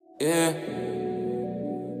Yeah.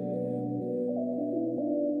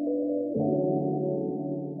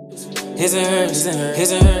 His and hers,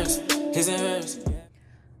 his and hers, his and hers.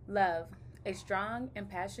 Love, a strong and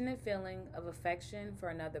passionate feeling of affection for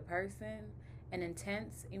another person, an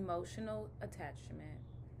intense emotional attachment.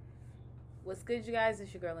 What's good, you guys?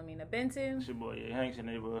 It's your girl Amina Bintu. It's your boy Hanks, your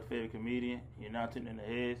neighborhood favorite comedian. You're now tuning in to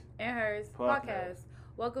his And hers podcast. podcast.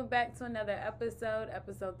 Welcome back to another episode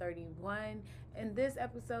 31. And this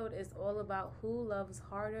episode is all about who loves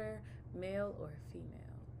harder, male or female.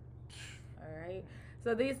 All right.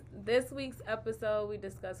 So this week's episode, we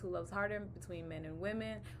discuss who loves harder between men and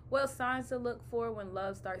women, what signs to look for when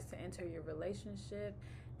love starts to enter your relationship.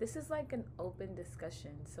 This is like an open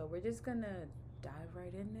discussion, so we're just gonna dive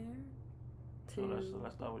right in there. So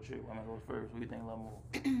let's start with you. I'm gonna go first. Who do you think love more?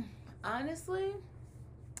 Honestly,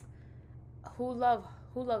 who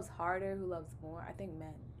loves harder, who loves more? I think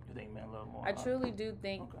men. You think men love more? I truly do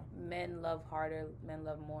think Okay. men love harder, men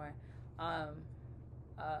love more.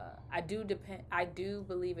 I do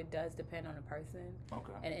believe it does depend on a person,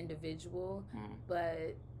 Okay. an individual, Mm.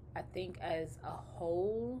 but I think as a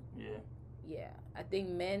whole, Yeah. I think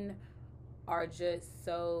men are just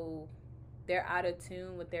so they're out of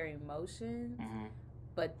tune with their emotions. Mm-hmm.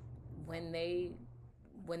 But when they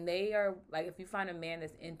are like, if you find a man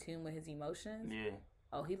that's in tune with his emotions, Yeah.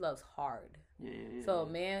 oh, he loves hard. Yeah. So a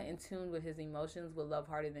man in tune with his emotions will love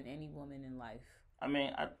harder than any woman in life. I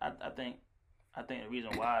mean, I think the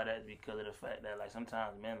reason why that is because of the fact that like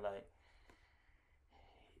sometimes men like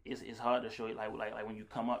it's hard to show it like when you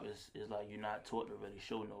come up it's like you're not taught to really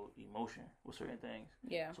show no emotion with certain things.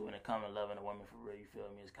 Yeah. So when it comes to loving a woman for real, you feel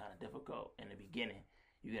me, it's kind of difficult in the beginning.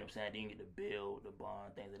 You get what I'm saying? Then you get to build the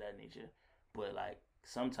bond, things of that nature. But like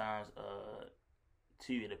sometimes,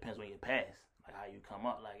 too, it depends on your past, like how you come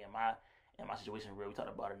up. Like in my situation, where we talked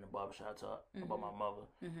about it in the barbershop talk about my mother.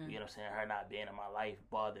 Mm-hmm. You know what I'm saying? Her not being in my life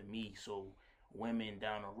bothered me. So women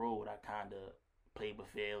down the road, I kind of played with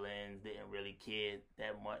feelings, didn't really care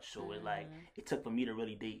that much. So it's like it took for me to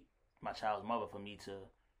really date my child's mother for me to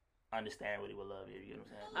understand really what love is. You know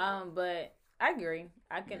what I'm saying? But I agree.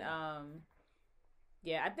 I can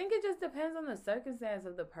I think it just depends on the circumstance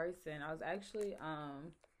of the person. I was actually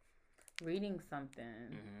reading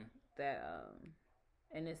something that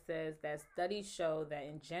and it says that studies show that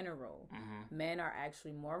in general, men are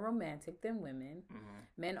actually more romantic than women.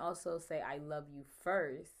 Men also say I love you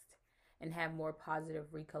first and have more positive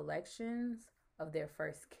recollections of their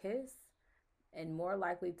first kiss and more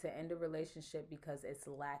likely to end a relationship because it's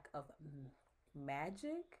lack of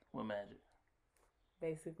magic. What magic?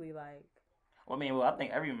 Basically, like. Well, I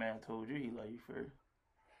think every man told you he loved you first.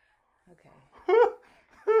 Okay.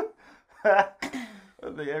 I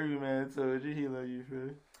think every man told you he loved you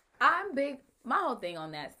first. I'm big. My whole thing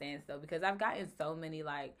on that stance though, because I've gotten so many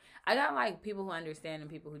I got like people who understand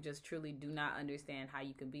and people who just truly do not understand how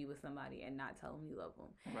you can be with somebody and not tell them you love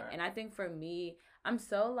them. Right. And I think for me, I'm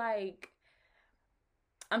so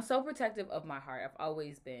protective of my heart. I've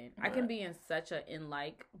always been. Right. I can be in such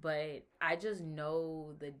but I just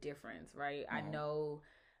know the difference, right? I know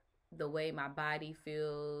the way my body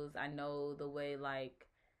feels. I know the way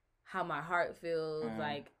how my heart feels.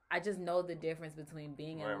 I just know the difference between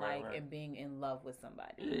being in and being in love with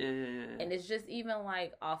somebody. Yeah. And it's just even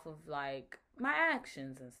off of my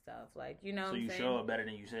actions and stuff. You know so what I'm you saying? show it better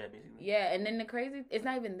than you said, basically. Yeah, and then the crazy, it's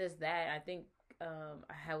not even that. I think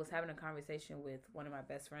I was having a conversation with one of my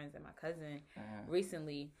best friends and my cousin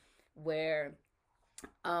recently where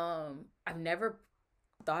I've never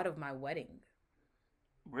thought of my wedding.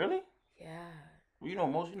 Really? Yeah. Well,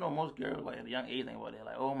 most girls at a young age think about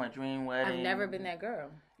that. Oh, my dream wedding. I've never been that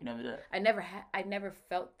girl. You never did that? I never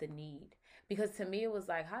felt the need. Because to me it was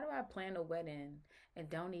how do I plan a wedding and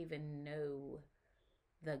don't even know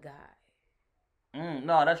the guy?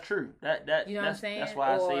 No, that's true. That you know what I'm saying? That's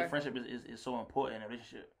why I say friendship is so important in a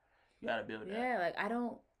relationship. You gotta build that. Yeah,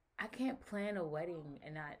 I can't plan a wedding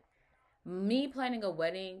and me planning a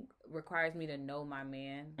wedding requires me to know my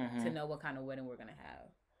man, to know what kind of wedding we're gonna have.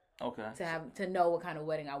 Okay. To know what kind of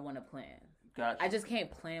wedding I want to plan. Gotcha. I just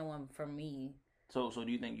can't plan one for me. So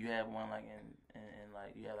do you think you have one in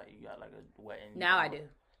you got a wedding? Now I do.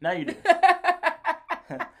 Now you do.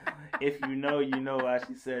 If you know, you know why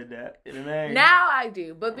she said that. You know what I mean? Now I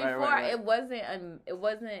do, but before right. it wasn't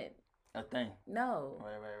a thing. No.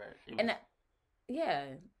 Right. And yeah,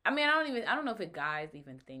 I mean, I don't know if guys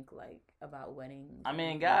even think about weddings. I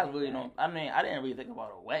mean, guys really don't. I mean, I didn't really think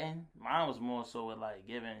about a wedding. Mine was more so with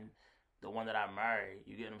giving the one that I married.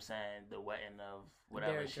 You get what I'm saying? The wedding of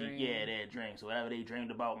whatever their dream. Their dream. So whatever they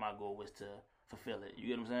dreamed about, my goal was to fulfill it. You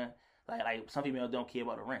get what I'm saying? Like some females don't care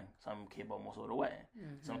about the ring. Some care about most of the wedding.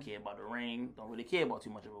 Some care about the ring. Don't really care about too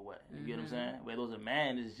much of a wedding. You get what I'm saying? Where those a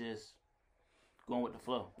man is just going with the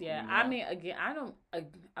flow. Yeah, you know? I mean, again,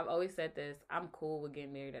 I've always said this. I'm cool with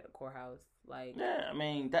getting married at a courthouse. Like, yeah, I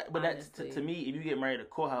mean that. But honestly. that's to me. If you get married at a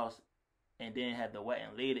courthouse and then have the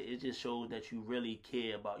wedding later, it just shows that you really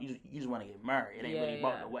care about. You just want to get married. It ain't really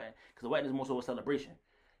about the wedding, because the wedding is more so a celebration.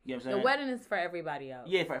 You know what I'm saying? The wedding is for everybody else.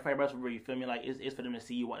 Yeah, for everybody else. You feel me? Like it's for them to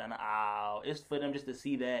see you walk down the aisle. It's for them just to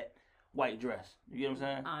see that white dress. You get what I'm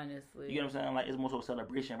saying? Honestly, you get what I'm saying? Like it's more so a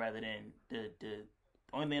celebration rather than the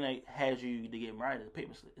only thing that has you to get married is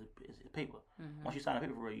paper. Is paper. Once you sign a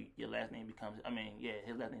paper for real, your last name becomes. I mean, yeah,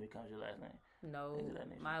 his last name becomes your last name. No,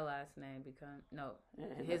 my last name becomes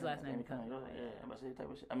his last name becomes yours. Yeah, I'm about to say that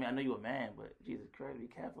type of shit. I mean, I know you're a man, but Jesus Christ, be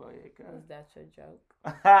careful out here, cuz. Is that your joke?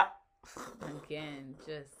 Again,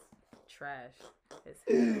 just trash. It's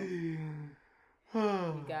you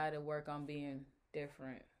gotta work on being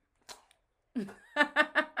different.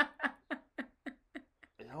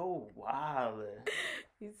 Oh wow.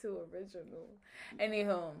 You too original.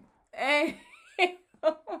 Anywho.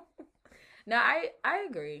 No, I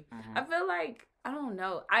agree. I feel like, I don't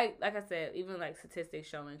know. Like I said, even like statistics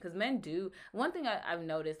showing, because men do. One thing I've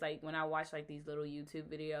noticed, like when I watch like these little YouTube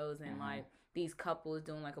videos and like these couples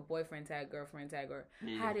doing like a boyfriend tag, girlfriend tag, or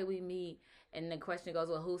how did we meet? And the question goes,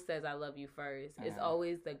 well, who says I love you first? It's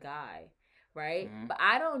always the guy, right? But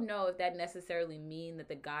I don't know if that necessarily means that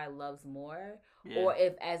the guy loves more, or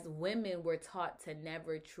if as women we're taught to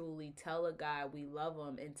never truly tell a guy we love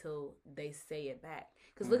him until they say it back.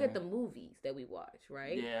 Because look at the movies that we watch,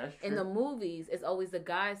 right? Yeah, that's true. In the movies, it's always the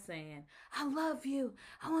guy saying, I love you.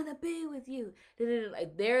 I want to be with you.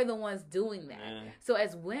 Like, they're the ones doing that. So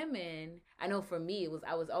as women, I know for me,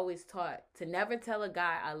 I was always taught to never tell a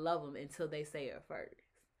guy I love him until they say it first.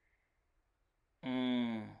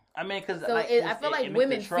 I mean, because so I feel like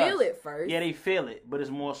women feel it first. Yeah, they feel it, but it's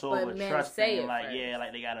more so of a trust thing. Like, first. yeah,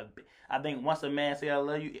 like they gotta. I think once a man say I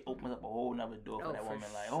love you, it opens up a whole nother door for that woman.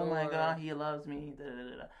 Like, oh my God, he loves me.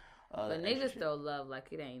 But niggas throw love like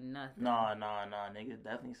it ain't nothing. No, niggas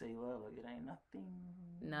definitely say love like it ain't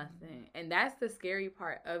nothing. And that's the scary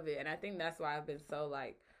part of it. And I think that's why I've been so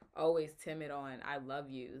like always timid on I love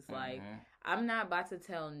yous. Like, I'm not about to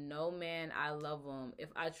tell no man I love him if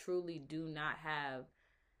I truly do not have,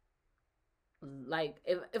 like,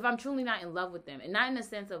 if I'm truly not in love with them. And not in the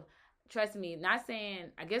sense of, trust me, not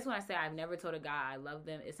saying, I guess when I say I've never told a guy I love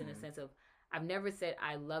them, it's in the sense of I've never said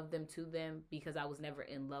I love them to them because I was never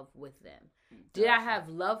in love with them. Did I have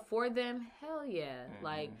love for them? Hell yeah.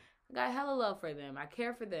 Like, I got hella love for them. I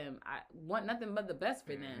care for them. I want nothing but the best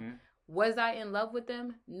for them. Was I in love with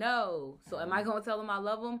them? No. So am I going to tell them I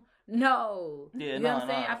love them? No. Yeah, you know what I'm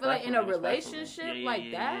saying? I feel like in a relationship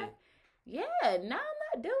like that, I'm not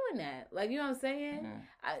doing that. Like, you know what I'm saying?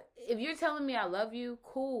 If you're telling me I love you,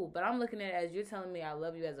 cool. But I'm looking at it as you're telling me I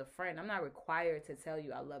love you as a friend. I'm not required to tell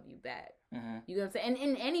you I love you back. You know what I'm saying? And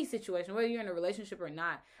in any situation, whether you're in a relationship or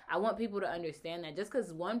not, I want people to understand that just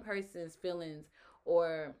because one person's feelings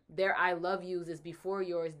or their I love yous is before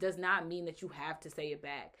yours does not mean that you have to say it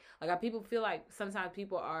back. Like, people feel like sometimes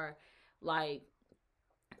people are like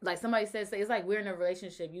somebody says, it's like we're in a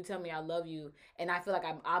relationship, you tell me I love you, and I feel like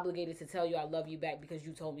I'm obligated to tell you I love you back because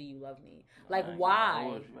you told me you love me. Like,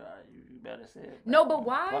 why? You better say it. No, but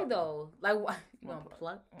why though? Like, why? You gonna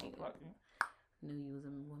pluck? Knew you was a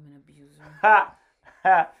woman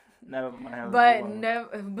abuser. Never mind.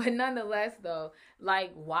 But nonetheless though,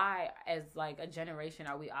 like, why as like a generation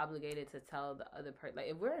are we obligated to tell the other person? Like,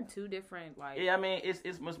 if we're in two different, like, yeah, I mean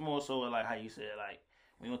it's much more so like how you said, like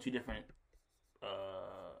we on two different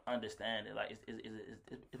understanding. Like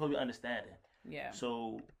it's supposed to be understanding. Yeah.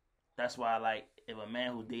 So that's why, like, if a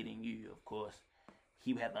man who's dating you, of course,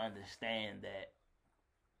 he would have to understand that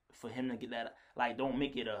for him to get that, like, don't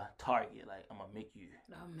make it a target. Like, I'm gonna make you.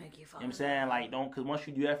 I'll make you. You know what I'm saying? Like, don't, because once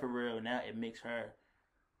you do that for real, now it makes her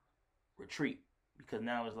retreat, because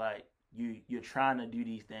now it's like you're trying to do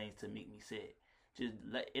these things to make me sick. Just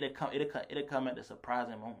let it'll come at the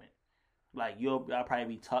surprising moment. Like, I'll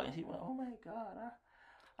probably be talking. She's like, oh my God.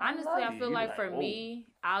 Honestly, I feel like for me,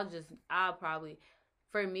 I'll probably,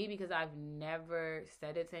 for me, because I've never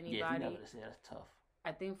said it to anybody. Yeah, if you never say it, that's tough.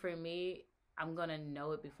 I think for me, I'm gonna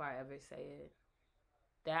know it before I ever say it.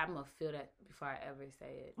 That I'm gonna feel that before I ever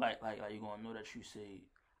say it. Like you gonna know that you say.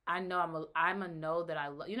 I know I'm gonna know that I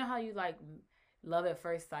love. You know how you like love at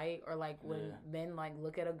first sight, or like when men like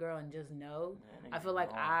look at a girl and just know. Yeah, I feel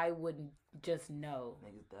like I wouldn't just know.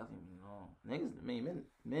 Niggas definitely know. Niggas, I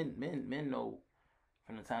mean, men know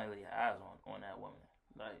from the time they lay your eyes on that woman.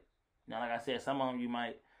 Like, now, like I said, some of them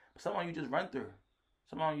you just run through.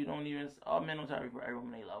 Sometimes you don't even. All men don't try for every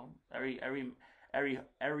woman they love them.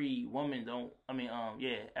 Every woman don't. I mean,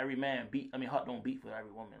 every man beat. I mean, heart don't beat for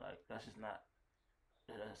every woman. Like that's just not.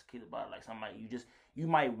 That's the key about it. Like somebody you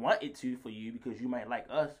might want it to for you because you might like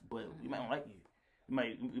us, but we might don't like you.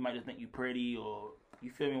 You might just think you pretty or you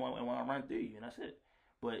feel me want to run through you, and that's it.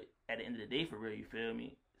 But at the end of the day, for real, you feel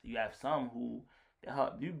me? You have some who their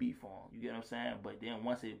heart do beat for them. You get what I'm saying? But then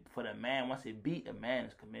once it beat, a man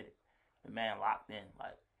is committed. The man locked in.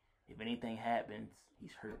 Like if anything happens,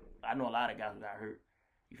 he's hurt. I know a lot of guys who got hurt.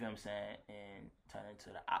 You feel what I'm saying? And turn into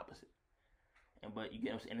the opposite. But you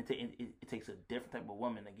get what I'm saying? And it takes a different type of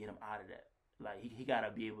woman to get him out of that. Like he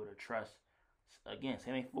gotta be able to trust. Again,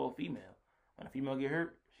 same thing for a female. When a female get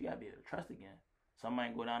hurt, she gotta be able to trust again. Some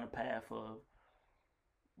might go down the path of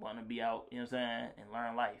wanting to be out, you know what I'm saying, and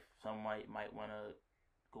learn life. Some might want to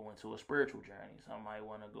go into a spiritual journey. Some might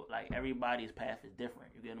want to go, like, everybody's path is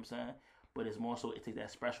different. You get what I'm saying? But it's more so it takes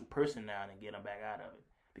that special person now to get them back out of it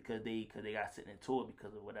because they got sitting into it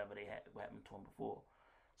because of what happened to them before.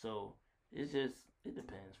 So it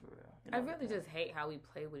depends for real. I really just hate how we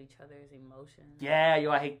play with each other's emotions. Yeah,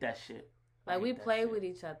 yo, I hate that shit. Like we play with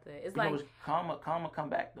each other. It's like karma come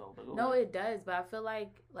back though. No, it does, but I feel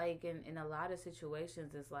like in a lot of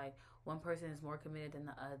situations, it's like one person is more committed than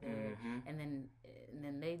the other, and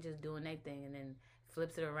then they just doing their thing, and then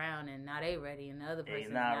flips it around, and now they ready, and the other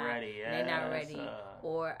person's not ready. Yeah, they're not ready.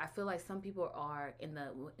 Or I feel like some people are in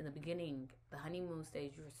the beginning, the honeymoon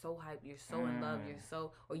stage. You're so hyped, you're so in love,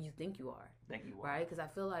 or you think you are. Right? Because I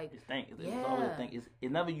feel like it's always a think.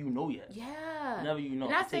 It's never you know yet. Yeah, never you know.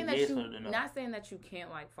 Not saying that you can't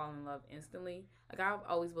like fall in love instantly. Like I've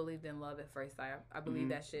always believed in love at first sight. I believe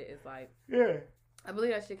that shit is like I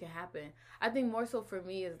believe that shit can happen. I think more so for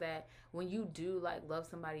me is that when you do like love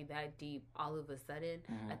somebody that deep, all of a sudden,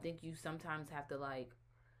 I think you sometimes have to like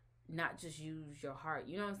not just use your heart.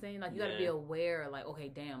 You know what I'm saying? Like you got to be aware. Like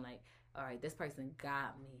okay, damn, like all right, this person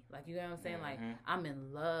got me. Like you know what I'm saying? Like I'm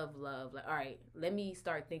in love. Like all right, let me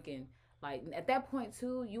start thinking. Like at that point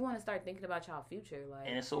too, you want to start thinking about y'all future. Like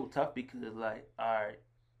and it's so tough because like all right,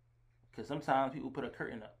 because sometimes people put a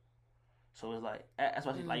curtain up. So it's like that's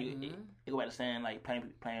why like it go back to saying like playing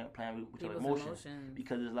with your emotions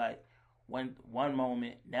because it's like one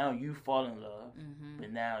moment now you fall in love,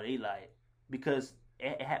 but now they like because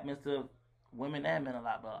it happens to women and men a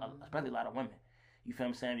lot, but especially a lot of women. You feel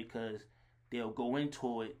what I'm saying? Because they'll go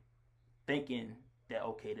into it thinking that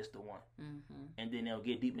okay, this the one, and then they'll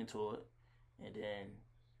get deep into it, and then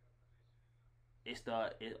it's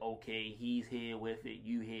okay. He's here with it,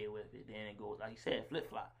 you here with it. Then it goes like you said, flip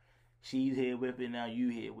flop. She's here with it, now you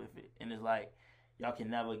here with it. And it's like, y'all can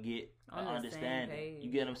never get an understanding. You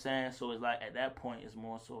get what I'm saying? So it's like, at that point, it's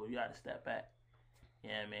more so you got to step back. You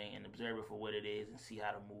know what I mean? And observe it for what it is and see how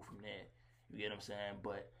to move from there. You get what I'm saying?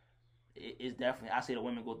 But it's definitely, I say the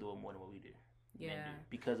women go through it more than what we do. Yeah.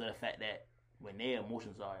 Because of the fact that when their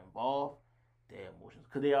emotions are involved,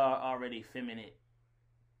 because they are already feminine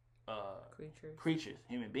creatures,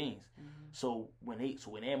 human beings. So when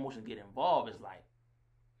their emotions get involved, it's like,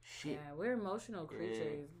 shit. Yeah, we're emotional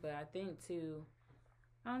creatures, but I think too,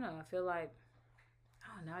 I don't know, I feel like,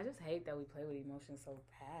 I don't know, I just hate that we play with emotions so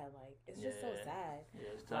bad. Like, it's just so sad. Yeah,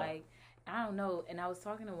 it's tough. Like, I don't know, and I was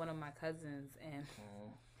talking to one of my cousins, and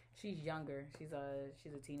she's younger, she's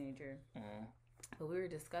a teenager, but we were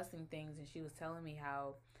discussing things, and she was telling me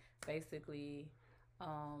how, basically,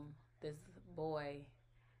 this boy,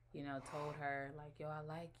 you know, told her, like, yo, I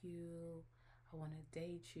like you, I want to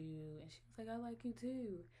date you. And she was like, I like you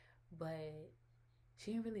too. But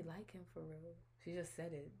she didn't really like him for real. She just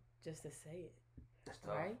said it just to say it. That's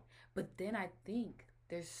tough. Right? But then I think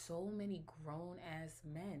there's so many grown ass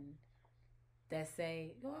men that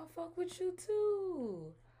say, yo, I fuck with you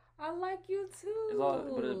too. I like you too.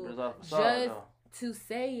 It's all facade, just though. To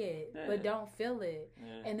say it, but don't feel it.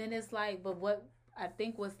 Yeah. And then it's like, but what I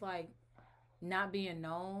think was like not being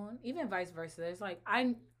known, even vice versa. It's like,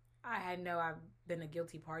 I know I've been a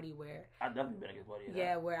guilty party where I've definitely been a guilty party.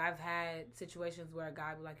 Yeah, where I've had situations where a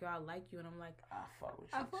guy be like, yo, I like you, and I'm like, I fuck with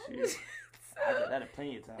you. I did that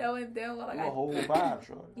plenty of times. Like, you a whole vibe,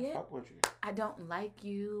 sure. Yeah. Fuck with you. I don't like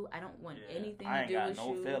you. I don't want anything to do with you. I ain't got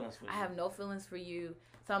no feelings for you. I have no feelings for you.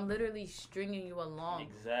 So I'm literally stringing you along.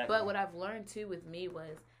 Exactly. But what I've learned too with me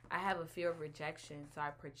was I have a fear of rejection, so I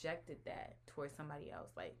projected that towards somebody else.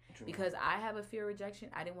 Like, because I have a fear of rejection,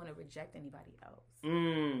 I didn't want to reject anybody else.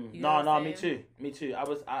 No, me too. I think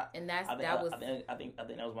that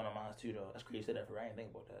was one of mine too, though. That's crazy you said that for. I didn't think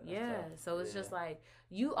about that. That's tough. So it's just like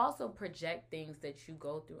you also project things that you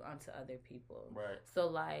go through onto other people. Right. So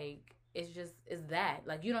like it's that.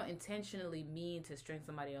 Like, you don't intentionally mean to string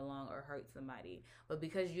somebody along or hurt somebody, but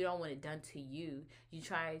because you don't want it done to you, you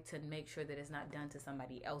try to make sure that it's not done to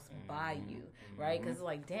somebody else by you, right? Because it's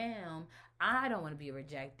like, damn, I don't want to be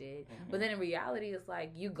rejected. But then in reality, it's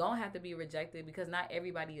like, you gonna have to be rejected because not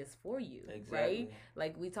everybody is for you, right?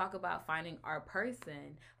 Like, we talk about finding our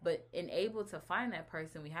person, but in able to find that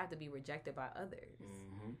person, we have to be rejected by others.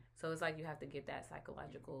 So it's like you have to get that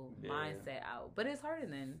psychological mindset out. But it's harder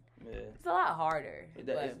than. It's a lot harder. It's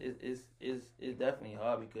definitely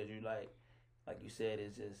hard because you like you said,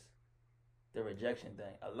 it's just the rejection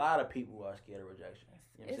thing. A lot of people are scared of rejection.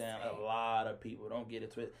 You know what I'm saying? A lot of people don't get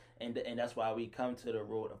it twisted, and that's why we come to the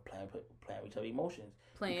road of playing with each other emotions,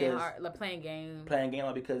 playing games,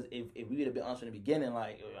 because if we would have been honest in the beginning,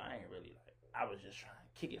 like, I ain't really like, I was just trying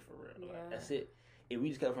to kick it for real. Like, that's it. If we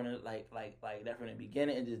just kept from the, like that from the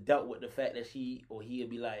beginning and just dealt with the fact that she or he would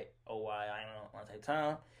be like, oh, I don't want to take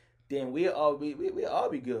time, then we'll all be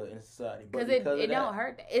good in society. Because it don't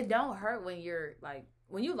hurt. It don't hurt when you're like,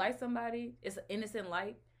 when you like somebody, it's an innocent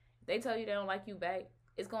like. They tell you they don't like you back,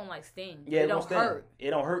 it's gonna like sting. Yeah, it don't hurt.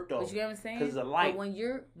 It don't hurt though. But you know what I'm saying? Because it's a like. But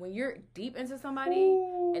when you're deep into somebody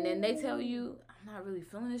and then they tell you, I'm not really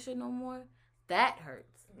feeling this shit no more, that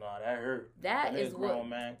hurts. No, that hurt. That is what.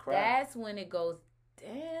 Man cry. That's when it goes.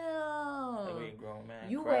 Damn, grown man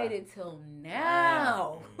you cry. Waited till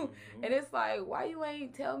now. And it's like, why you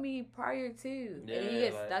ain't tell me prior to? And you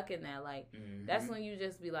get stuck in that. Like, that's when you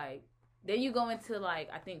just be like, then you go into like,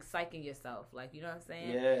 I think, psyching yourself. Like, you know what I'm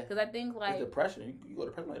saying? Yeah. Because I think like, it's depression. You go to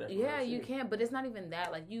depression like that. Yeah, you can, but it's not even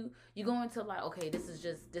that. Like, you go into like, okay,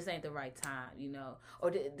 this ain't the right time, you know, or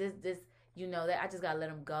this. You know, that I just gotta let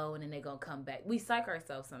them go and then they're gonna come back. We psych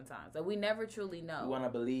ourselves sometimes. Like, we never truly know. We wanna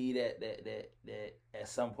believe that at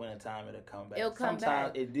some point in time it'll come back. It'll come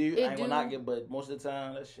sometimes back. It do. I ain't gonna knock it, but most of the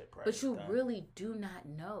time that shit precious. But you really do not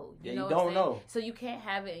know. You don't know. So you can't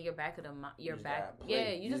have it in your back of the mind. Your back.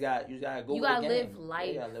 Yeah, you just gotta go. You gotta live life.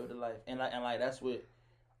 Yeah, you gotta live the life. And like that's what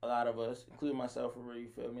a lot of us, including myself, for real, you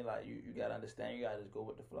feel me? Like, you gotta understand. You gotta just go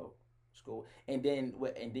with the flow. Just go. And then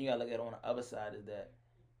you gotta look at it on the other side is that,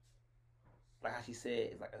 like how she said,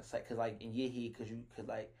 it's like a psych, cause like in your head, cause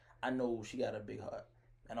like I know she got a big heart,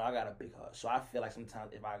 I know I got a big heart, so I feel like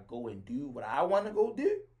sometimes if I go and do what I want to go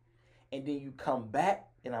do, and then you come back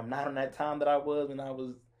and I'm not on that time that I was when I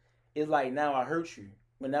was, it's like now I hurt you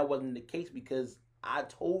when that wasn't the case because I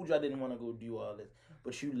told you I didn't want to go do all this,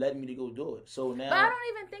 but you led me to go do it. So now, but I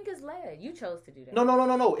don't even think it's led. You chose to do that.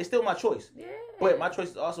 No. It's still my choice. Yeah. But my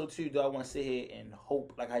choice is also too. Do I want to sit here and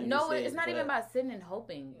hope like how you just said? No, it's not even about sitting and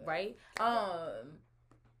hoping, right? What I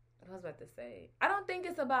was about to say. I don't think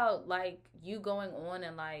it's about like you going on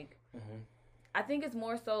and like. I think it's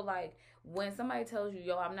more so like when somebody tells you,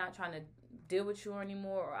 "Yo, I'm not trying to deal with you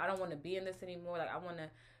anymore," or "I don't want to be in this anymore." Like, I want to.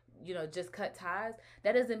 You know, just cut ties.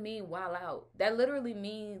 That doesn't mean wild out. That literally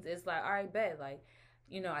means it's like, all right, bet. Like,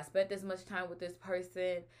 you know, I spent this much time with this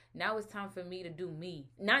person. Now it's time for me to do me.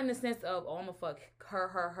 Not in the sense of, oh, I'm going to fuck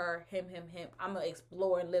her, him. I'm going to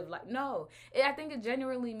explore and live life. No. I think it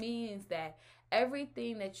genuinely means that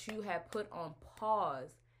everything that you have put on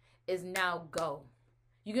pause is now go.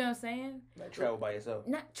 You get what I'm saying? Like travel by yourself.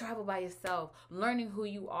 Not travel by yourself. Learning who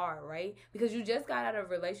you are, right? Because you just got out of a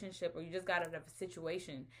relationship or you just got out of a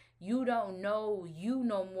situation. You don't know you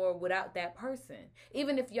no more without that person.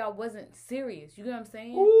 Even if y'all wasn't serious. You get what I'm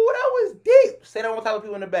saying? Ooh, that was deep. Say that one time with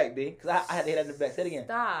people in the back, B. Because I had to hit that in the back. Say it again.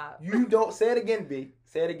 Stop. You don't. Say it again, B.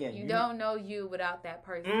 Say it again. You don't know you without that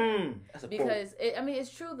person. That's a because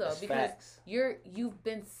it's true though. That's because facts. You've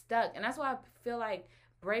been stuck. And that's why I feel like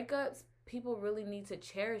breakups, people really need to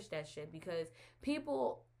cherish that shit because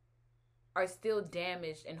people are still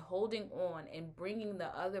damaged and holding on and bringing the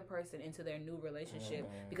other person into their new relationship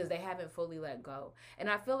because they haven't fully let go. And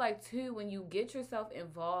I feel like too, when you get yourself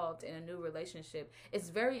involved in a new relationship, it's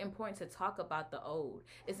very important to talk about the old.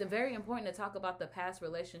 It's very important to talk about the past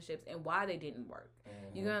relationships and why they didn't work.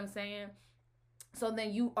 You know what I'm saying? So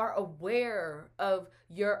then you are aware of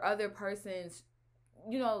your other person's,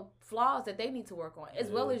 you know, flaws that they need to work on as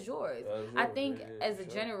well as yours. I think as a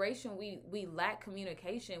generation we lack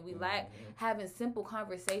communication. We lack having simple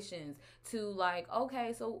conversations to like,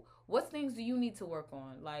 okay, so what things do you need to work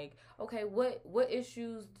on? Like, okay, what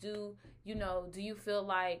issues do you feel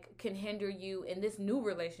like can hinder you in this new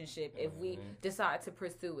relationship if we decide to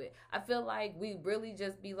pursue it? I feel like we really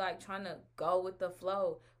just be like trying to go with the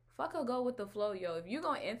flow. Fuck a go with the flow, yo. If you're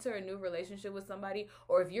going to enter a new relationship with somebody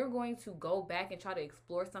or if you're going to go back and try to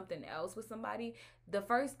explore something else with somebody, the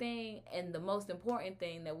first thing and the most important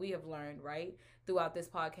thing that we have learned, right, throughout this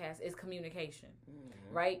podcast is communication,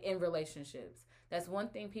 right, in relationships. That's one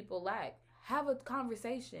thing people lack. have a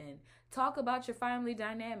conversation. Talk about your family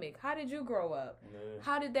dynamic. How did you grow up? Yeah.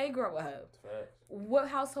 How did they grow up? Facts. What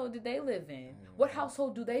household did they live in? What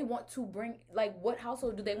household do they want to bring? Like, what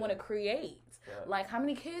household do they want to create? Facts. Like, how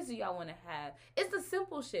many kids do y'all want to have? It's the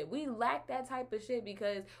simple shit. We lack that type of shit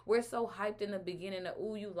because we're so hyped in the beginning of,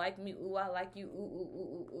 ooh, you like me, ooh, I like you, ooh, ooh,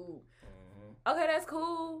 ooh, ooh, ooh. Okay, that's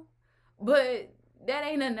cool, but that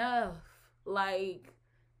ain't enough. Like,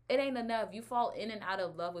 it ain't enough. You fall in and out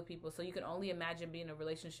of love with people, so you can only imagine being in a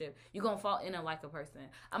relationship. You're going to fall in and like a person.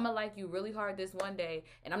 I'm going to like you really hard this one day,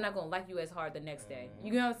 and I'm not going to like you as hard the next day.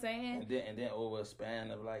 You know what I'm saying? And then over a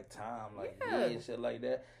span of, like, time, like, Yeah. years, shit like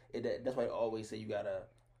that, that's why I always say you got to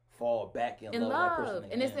fall back in love with that person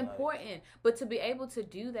again. And it's important. But to be able to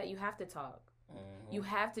do that, you have to talk. You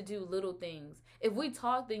have to do little things. If we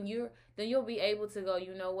talk, then you'll be able to go,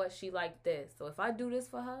 you know what, she like this. So if I do this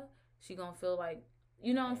for her, she going to feel like,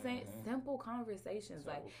 you know what I'm saying? Simple conversations.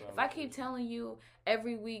 If I keep telling you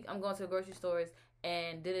every week I'm going to the grocery stores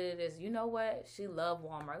and this, you know what? She love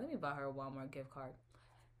Walmart. Let me buy her a Walmart gift card.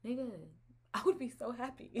 Nigga, I would be so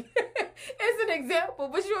happy. It's an example,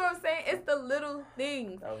 but you know what I'm saying? It's the little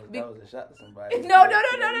things. That was a shot to somebody. No.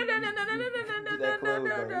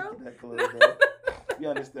 You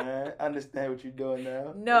understand? I understand what you're doing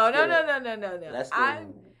now. No. That's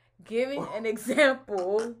I'm giving an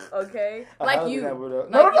example, okay? Like you. I'm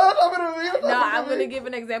gonna give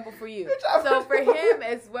an example for you. So for him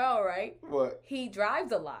as well, right? What? He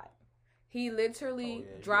drives a lot. He literally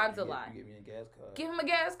drives a lot. You give me a gas card. Give him a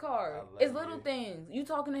gas card. It's little things. You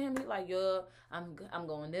talking to him, he like, yo, I'm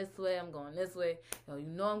going this way. I'm going this way. Yo, you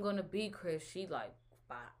know I'm gonna be Chris. She like,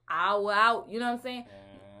 hour out. You know what I'm saying?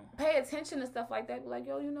 Pay attention to stuff like that. Be like,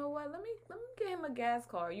 yo, you know what? Let me get him a gas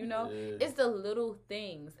card. You know, it's the little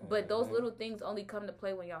things, but those little things only come to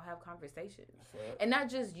play when y'all have conversations, and not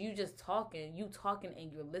just you just talking. You talking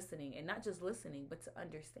and you're listening, and not just listening, but to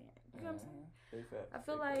understand. You know what I'm saying? I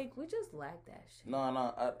feel like we just lack that shit. No,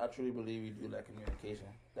 I truly believe we do lack communication.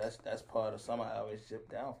 That's part of some of our relationship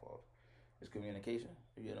downfall. It's communication.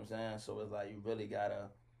 You get what I'm saying? So it's like you really gotta.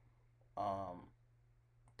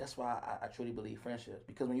 That's why I truly believe friendships.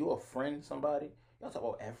 Because when you're a friend to somebody, y'all talk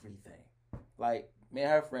about everything. Like, me and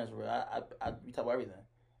her friends, we talk about everything.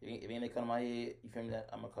 If anything come to my head, you feel me, that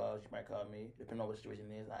I'm going to call, she might call me. Depending on what the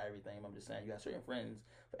situation is, not everything. I'm just saying, you got certain friends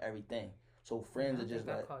for everything. So friends are just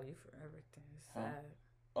like... I call you for everything. It's sad.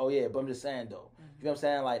 Oh, yeah, but I'm just saying, though. You know what I'm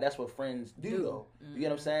saying? Like, that's what friends do, though. You get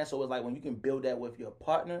what I'm saying? So it's like, when you can build that with your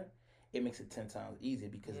partner, it makes it 10 times easier.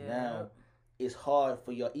 Because now, it's hard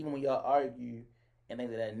for y'all, even when y'all argue... and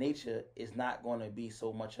things of that nature, is not going to be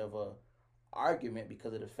so much of a argument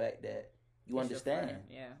because of the fact that you understand.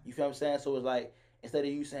 Yeah. You feel what I'm saying? So it's like, instead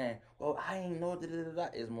of you saying, well, I ain't know,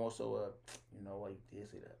 it's more so you know what, you did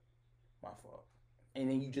say that. My fault. And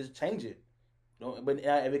then you just change it. But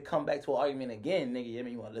if it come back to an argument again, nigga,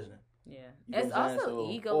 you want to listen. Yeah. It's also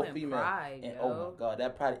ego and pride, and, yo. oh my God,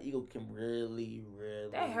 that pride and ego can really,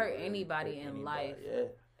 really... that hurt anybody in life. Yeah.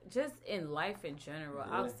 Just in life in general,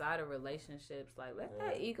 outside of relationships, like let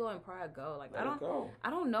that ego and pride go. Like I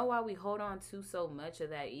don't know why we hold on to so much of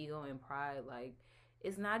that ego and pride. Like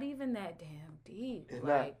it's not even that damn deep. It's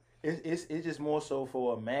like not. It's just more so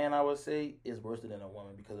for a man. I would say it's worse than a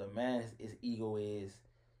woman because a man his ego is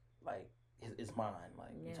like it's mine. Like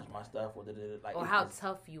it's just my stuff. Like or how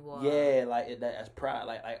tough you are. Yeah, like that's pride.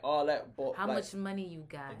 Like all that. How much money you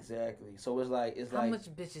got? Exactly. So it's like how much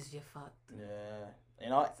bitches you fucked. Yeah.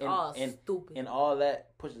 And stupid. And all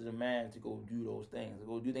that pushes a man to go do those things, to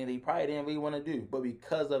go do things he probably didn't really want to do, but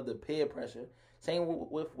because of the peer pressure. Same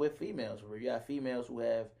with females, where you have females who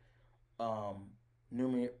have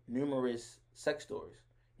numerous sex stories.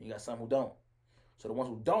 You got some who don't. So the ones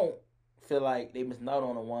who don't feel like they missed out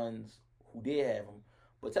on the ones who did have them.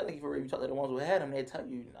 But technically, for real, you talk to the ones who had them, they tell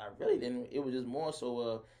you, I really didn't. It was just more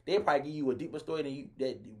so, they probably give you a deeper story than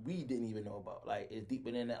that we didn't even know about. Like, it's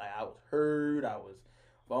deeper than that. Like, I was hurt, I was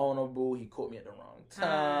vulnerable, he caught me at the wrong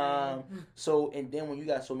time. So, and then when you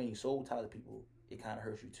got so many soul-tied people, it kind of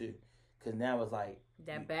hurts you too. Because now it's like...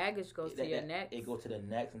 that baggage goes to your next. It goes to the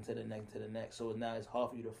next and to the next and to the next. So now it's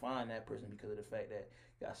hard for you to find that person because of the fact that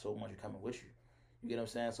you got so much coming with you. You get what I'm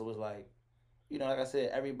saying? So it's like... You know, like I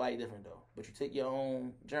said, everybody different though. But you take your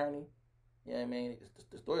own journey. You know what I mean?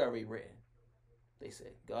 The story already written. They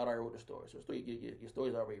say God already wrote the story, so your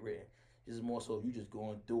story's already written. This is more so you just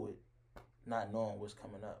going through it, not knowing what's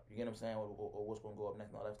coming up. You get what I'm saying, or what's going to go up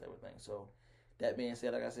next, and all that type of thing. So that being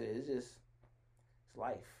said, like I said, it's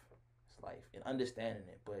life. It's life and understanding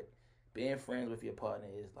it. But being friends with your partner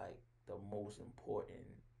is like the most important.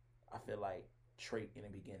 I feel like trait in the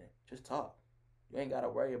beginning. Just talk. You ain't got to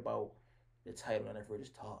worry about the title and everything,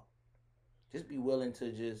 just talk. just be willing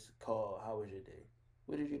to just call. How was your day?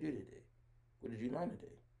 What did you do today? What did you learn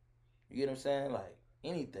today? You get what I'm saying? Like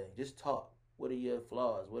anything, just talk. What are your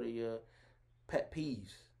flaws? What are your pet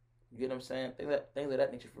peeves? You get what I'm saying? Things of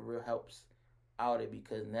that nature for real helps out it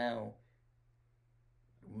because now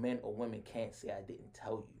men or women can't say I didn't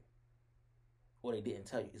tell you or they didn't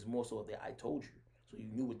tell you. It's more so that I told you, so you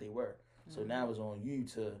knew what they were. So now it's on you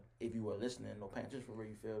to, if you were listening, no paying attention for real,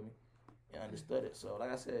 you feel me? You understood it. So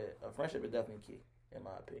like I said, a friendship is definitely key, in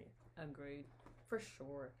my opinion. Agreed. For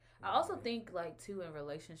sure. I also think like too in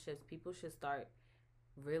relationships, people should start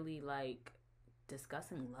really like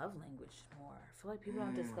discussing love language more. I feel like people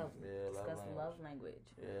don't discuss love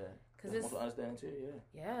language. Yeah. Because it's understanding too,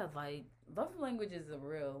 yeah, like love language is a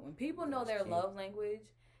real. When people know their love language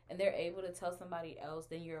and they're able to tell somebody else,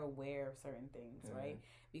 then you're aware of certain things, right?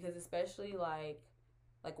 Because especially like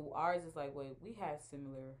ours is like, wait, we have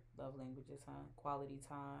similar love languages, huh? Quality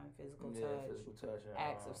time, physical touch,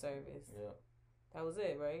 acts of service. Yeah. That was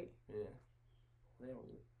it, right? Yeah.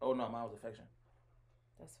 Oh no, mine was affection.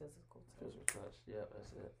 That's physical touch. Physical touch. Yeah,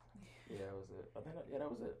 that's it. Yeah, that was it. I think that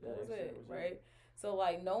was it. That was it, right? So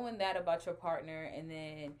like knowing that about your partner, and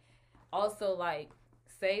then also like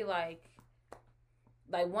say like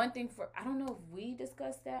one thing for, I don't know if we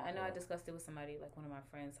discussed that. I know I discussed it with somebody, like one of my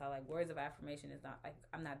friends, how like words of affirmation is not like,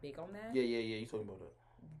 I'm not big on that. Yeah. You talking about that?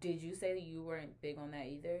 Did you say that you weren't big on that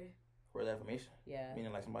either? Words of affirmation? Yeah.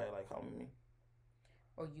 Meaning like somebody like calling me.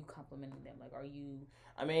 Or you complimenting them? Like, are you?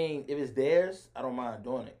 I mean, if it's theirs, I don't mind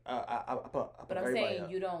doing it. But I'm saying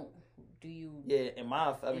you don't. Do you? Yeah, in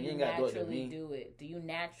my, I mean, you ain't got to do it to me. Do it? Do you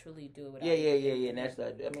naturally do it? Yeah.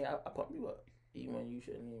 Naturally, I do. I mean, I pump you up, even when you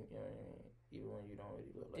shouldn't. You know what I mean? Even when you don't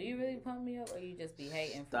really look like. Do you really pump me up, or you just be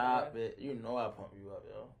hating? Stop it! You know I pump you up,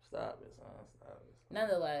 yo. Stop it, son. Stop it.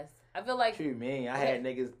 Nonetheless, I feel like. True, man. I had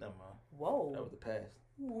niggas. No, man. Whoa. That was the past.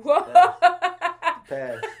 Whoa.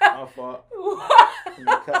 Past. My fault. Let me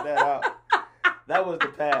cut that out. That was the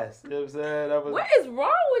past. You know what I'm saying? That was. What is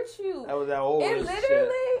wrong with you? That was that old It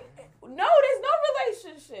literally. No, there's no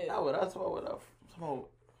relationship. That's what.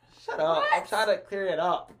 Shut up. What? I'm trying to clear it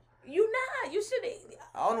up. You not. You should.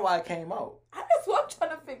 I don't know why it came out. That's what I'm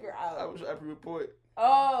trying to figure out. I was happy to report.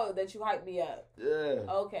 Oh, that you hyped me up. Yeah.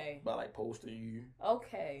 Okay. By like posting you.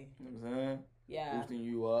 Okay. You know what I'm saying? Yeah. Boosting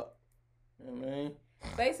you up. You know what I mean?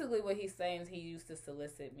 Basically, what he's saying is he used to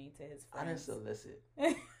solicit me to his friends. I didn't solicit.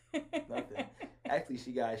 Nothing. Actually,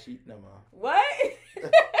 she no more. What?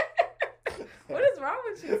 What is wrong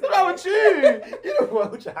with you? What's wrong with you? You don't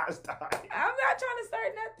want to try to start. I'm not trying to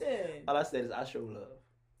start nothing. All I said is I show love.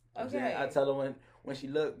 Okay. I tell her when she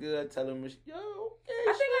look good. I tell her when she, yo, okay.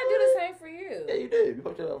 I think I do the same for you. Yeah, you do. You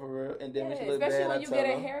put your love for real. And then when she look bad, especially when you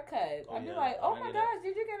get a haircut. Oh, I'll be like, oh my gosh,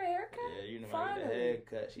 did you get a haircut? Yeah, you know when I get a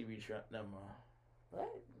haircut, she be trying. Never mind. What?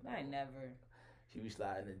 I never. She be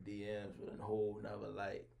sliding the DMs with a whole nother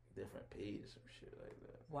like different page, some shit like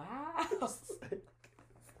that. Wow.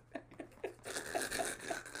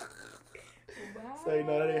 Wow. Say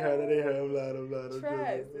no, that ain't her. I'm lying.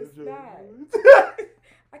 Trust, it's not.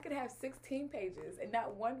 I could have 16 pages and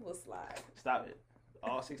not one will slide. Stop it.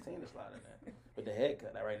 All 16 is sliding there. But the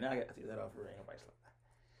haircut, like right now, I got to take that off for ain't nobody slide.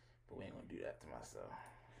 But we ain't gonna do that to myself.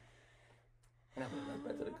 And I'm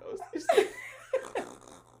back to the coast.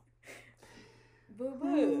 Boo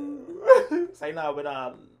boo. Say no, but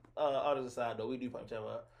other side though, we do punch each other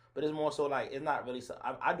up. But it's more so like it's not really. So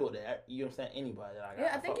I do it. You know what I'm saying? Anybody.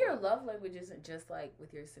 I think your love language isn't just like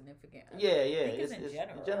with your significant other. Yeah. It's in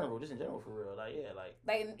general. Just in general for real. Like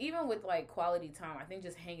even with like quality time. I think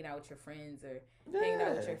just hanging out with your friends or hanging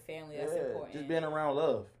out with your family. That's important. Just being around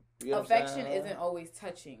love. You know affection isn't always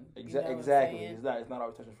touching. Exactly. It's not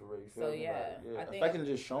always touching for real. So yeah. I think affection is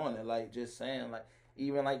just showing it. Like just saying like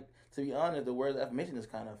even like. To be honest, the word affirmation is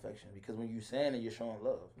kind of affection because when you're saying it, you're showing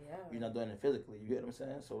love. Yeah. You're not doing it physically. You get what I'm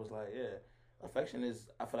saying? So it's like, yeah, affection is,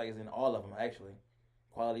 I feel like it's in all of them, actually.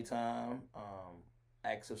 Quality time,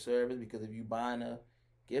 acts of service, because if you buying a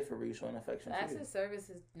gift for you, showing affection. Acts of service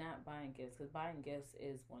is not buying gifts, because buying gifts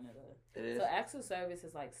is one of the. It is. So acts of service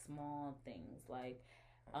is like small things. Like,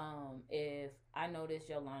 if I notice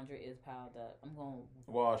your laundry is piled up, I'm going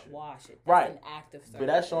to wash it. That's right. an act of service. But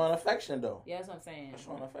that's showing affection, though. Yeah, that's what I'm saying. That's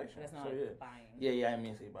showing affection. That's not buying. Yeah, I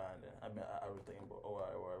mean, say buying that. I was thinking about,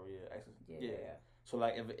 yeah. So,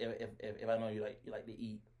 like, if I know you like to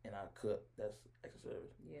eat and I cook, that's acts of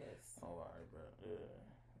service. Yes. Oh, all right, bro. Yeah.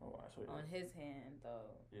 Oh, all right. So, on his hand, though,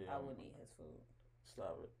 I wouldn't eat his food.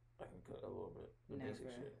 Stop it. I can cook a little bit. The basic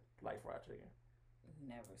shit. Like fried chicken.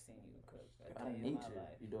 Never seen you cook. I don't need to.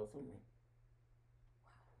 You do it for me.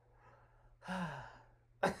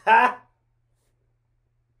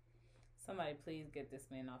 Somebody somebody please get this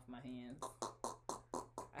man off my hands.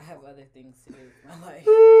 I have other things to do with my life.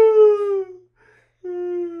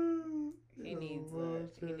 He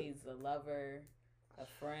needs a lover, a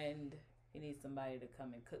friend. He needs somebody to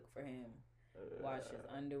come and cook for him, wash his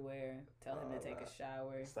underwear, tell him to take a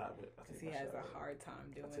shower. Stop it. Because he has a hard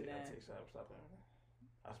time doing that. I take shower. Stop it.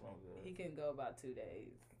 I smell good. He can go about 2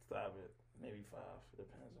 days. Stop it. Maybe 5.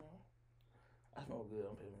 Depends on. I smell good.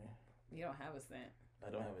 I'm paying me. You don't have a scent. I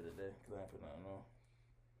don't have it today because I ain't put nothing on.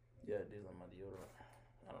 Yeah, these are my deodorant.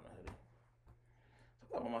 I don't know how to.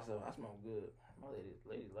 So I myself, I smell good. My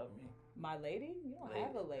ladies love me. My lady? You don't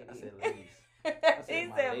have a lady. I said ladies. He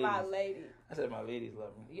said my lady. I said my ladies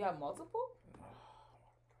love me. You have multiple?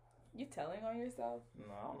 You telling on yourself?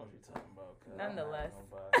 No, I don't know what you're talking about. Nonetheless.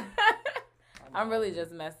 I'm really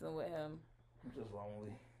just messing with him. I'm just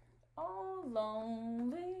lonely. Oh,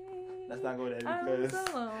 lonely. Let's not go there I'm because so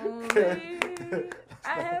lonely.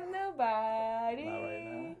 I have nobody not right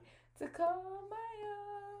now. to call my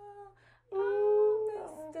own.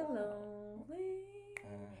 Oh, Mr. Lonely.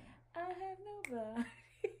 I have nobody.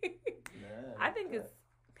 Yeah, I think it's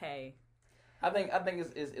hey. I think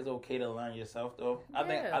it's okay to learn yourself though. I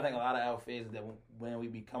think a lot of our fears that when we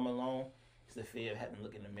become alone, it's the fear of having to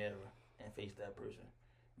look in the mirror and face that person.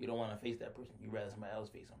 You don't want to face that person. You rather somebody else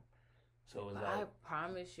face them. So it's I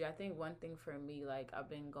promise you, I think one thing for me, like I've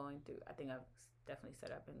been going through, I think I've definitely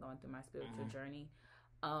said I've been going through my spiritual journey.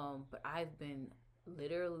 But I've been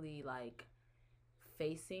literally like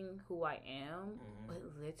facing who I am. But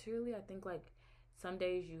literally, I think like some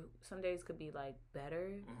days could be like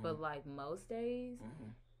better, but like most days,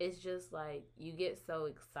 it's just like you get so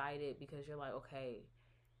excited because you're like, okay,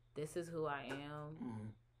 this is who I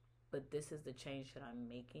am. But this is the change that I'm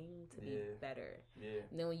making to be better. Yeah.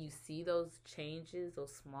 And then when you see those changes,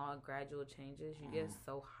 those small, gradual changes, you get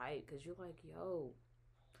so hyped because you're like, yo,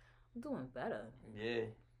 I'm doing better. Yeah.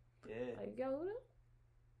 Yeah. Like, yo,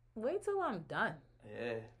 wait till I'm done.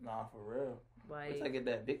 Yeah. Nah, for real. Like, wait till I get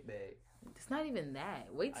that big bag. It's not even that.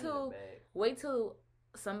 Wait till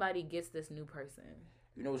somebody gets this new person.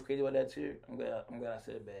 You know what's crazy about that too? I'm glad I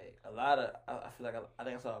said bag. I feel like I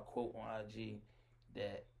think I saw a quote on IG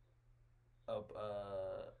that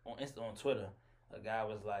on Twitter, a guy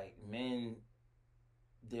was like, men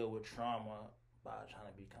deal with trauma by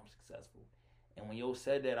trying to become successful. And when yo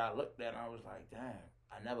said that, I looked at it and I was like, damn,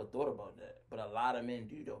 I never thought about that. But a lot of men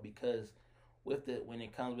do though, because when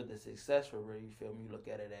it comes with the success for real, you feel me, you look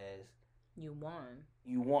at it as you won.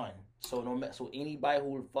 So anybody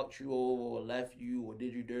who fucked you over or left you or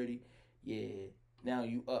did you dirty, yeah, now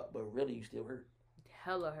you up, but really you still hurt.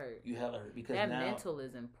 Hella hurt. You hella hurt because that now mental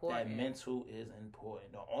is important. That mental is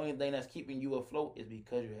important. The only thing that's keeping you afloat is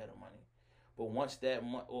because you had the money. But once that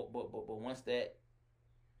once that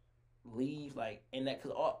leaves, like in that,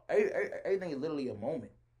 because everything is literally a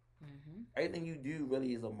moment. Everything you do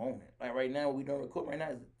really is a moment. Like right now, we don't record right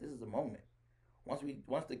now. This is a moment.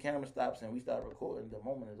 Once the camera stops and we start recording, the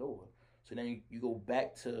moment is over. So then you go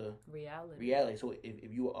back to reality. So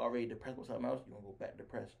if you were already depressed with something else, you're gonna go back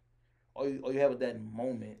depressed. All you have at that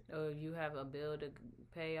moment. Or you have a bill to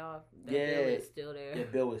pay off. That bill is still there. The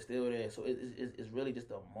bill is still there. So it's really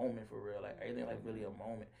just a moment for real. Like everything like really a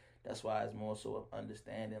moment. That's why it's more so of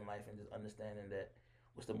understanding life and just understanding that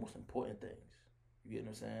what's the most important things. You get what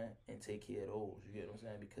I'm saying? And take care of those. You get what I'm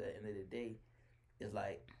saying? Because at the end of the day, it's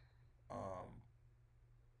like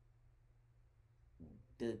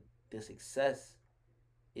the success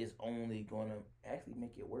is only gonna actually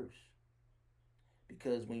make it worse.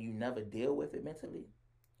 Because when you never deal with it mentally,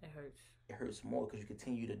 it hurts. It hurts more because you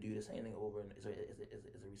continue to do the same thing over, and it's a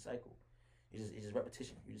recycle. It's just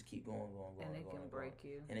repetition. You just keep going. And it can break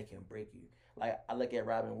you. And it can break you. Like I look at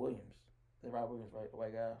Robin Williams. Is Robin Williams, right? The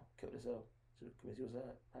white guy killed himself. Committed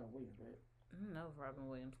suicide. Robin Williams, right? I don't know if Robin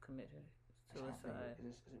Williams committed suicide. Is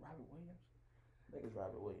it Robin Williams? I think it's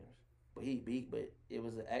Robin Williams. But it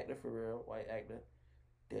was an actor for real, white actor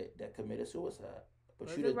that committed suicide. But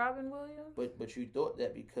was it Robin Williams? But you thought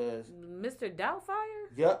that because Mr. Doubtfire?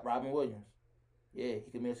 Yep, Robin Williams. Yeah,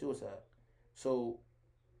 he committed suicide. So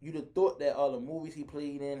you'd have thought that all the movies he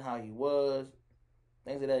played in, how he was,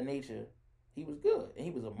 things of that nature, he was good. And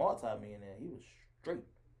he was a multi-millionaire. He was straight.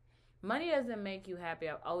 Money doesn't make you happy.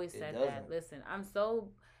 I've always said that. Listen, I'm so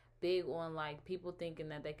big on like people thinking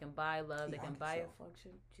that they can buy love, they can buy a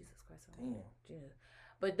function. Jesus Christ. Damn. Jesus.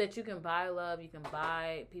 But that you can buy love, you can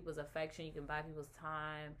buy people's affection, you can buy people's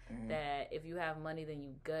time. That if you have money, then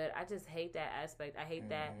you good. I just hate that aspect. I hate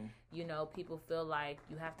that, people feel like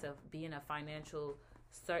you have to be in a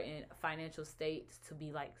certain financial state to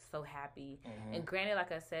be like so happy. And granted,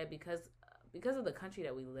 like I said, because because of the country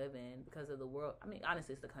that we live in, because of the world. I mean,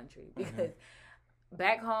 honestly, it's the country. Because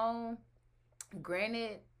back home,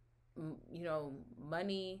 granted, you know,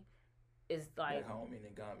 money is like back home in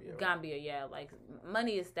Gambia. Right? Gambia, yeah. Like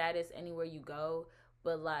money is status anywhere you go,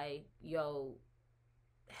 but like, yo,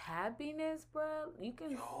 happiness, bro. You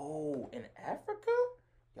can. Yo, in Africa,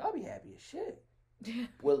 y'all be happy as shit.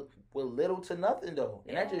 with little to nothing though,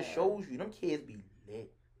 and that just shows you them kids be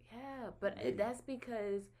lit. Yeah, but lit. That's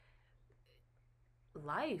because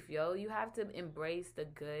life, yo. You have to embrace the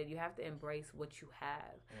good. You have to embrace what you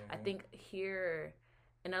have. I think here,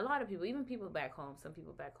 and a lot of people, even people back home, some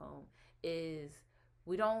people back home, is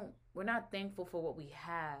we're not thankful for what we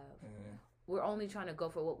have. We're only trying to go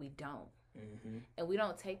for what we don't. And we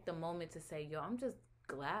don't take the moment to say, yo, I'm just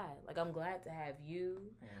glad. Like, I'm glad to have you.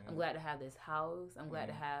 I'm glad to have this house. I'm glad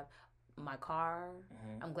to have my car.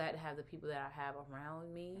 I'm glad to have the people that I have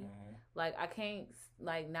around me. Like, I can't,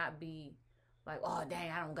 like, not be like, oh,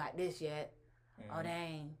 dang, I don't got this yet. Oh,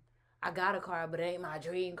 dang, I got a car, but it ain't my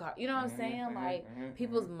dream car. You know what I'm saying? Like,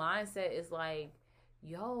 people's mindset is like,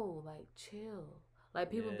 yo, like, chill. Like,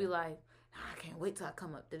 people be like, I can't wait till I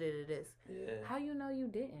come up to this. Yeah. How you know you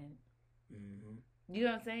didn't? You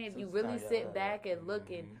know what I'm saying? If you really sit back and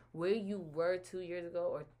look at where you were 2 years ago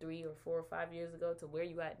or 3 or 4 or 5 years ago to where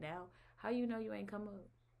you at now, how you know you ain't come up?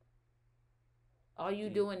 All you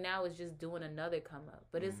doing now is just doing another come up.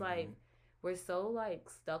 But it's like, we're so like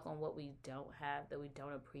stuck on what we don't have that we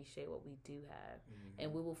don't appreciate what we do have.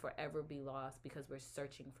 And we will forever be lost because we're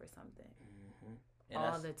searching for something.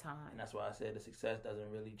 All the time. And that's why I said the success doesn't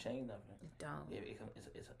really change nothing. It don't.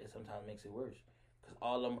 It sometimes makes it worse. Because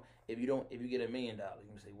all of them, if you get $1 million, you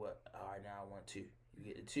can say, what? All right, now I want 2. You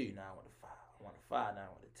get the 2, now I want the 5. I want the 5, now I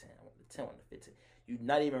want the 10. I want the 10, I want the 15. You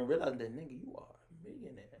not even realizing that, nigga, you are a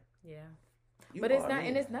millionaire. Yeah. You but it's not,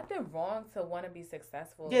 and it's nothing wrong to want to be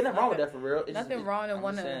successful. Yeah, nothing wrong with that for real. It's nothing wrong to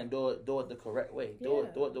want to. Do it the correct way. Do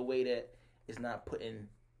it the way that it's not putting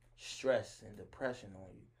stress and depression on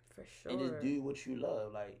you. For sure. And just do what you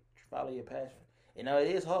love. Like, follow your passion. And now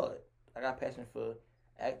it is hard. I got passion for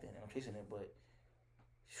acting and I'm chasing it, but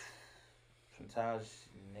sometimes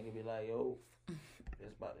nigga be like, yo,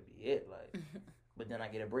 it's about to be it. Like, but then I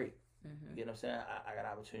get a break. You get what I'm saying? I got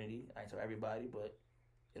opportunity. I ain't tell everybody, but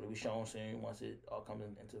it'll be shown soon once it all comes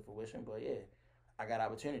into fruition. But yeah, I got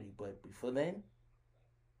opportunity. But before then,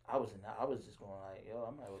 I was just going like, yo,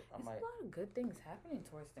 I might. There's a lot of good things happening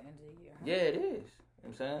towards the end of the year. Huh? Yeah, it is. You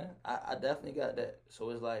know what I'm saying? I definitely got that. So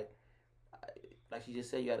it's like she just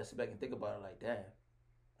said, you got to sit back and think about it like, damn,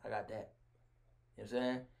 I got that. You know what I'm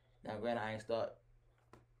saying? Now, granted, I ain't start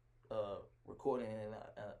recording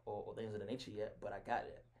or things of the nature yet, but I got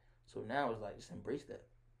that. So now it's like, just embrace that.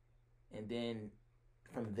 And then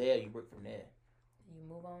from there, you work from there. You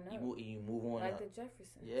move on up. You move on like up. the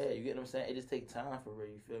Jeffersons. Yeah, you get what I'm saying? It just takes time for real,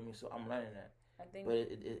 you feel me? So I'm learning that. I think, but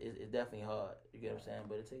it's definitely hard. You get what I'm saying?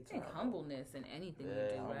 But it takes time. I think humbleness in anything you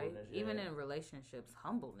do, right? Yeah. Even in relationships,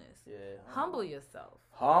 humbleness. Yeah. Humble yourself.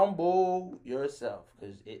 Humble yourself,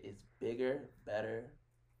 because it's bigger, better,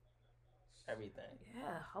 everything.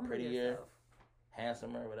 Yeah, humble prettier, yourself.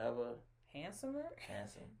 Handsomer, whatever. Handsomer?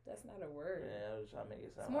 Handsome. That's not a word. Yeah, I was trying to make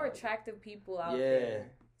it sound. It's more like attractive people out there.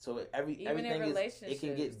 So Even everything in relationships, it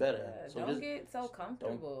can get better. Yeah. So don't get so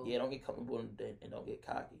comfortable. Don't get comfortable and don't get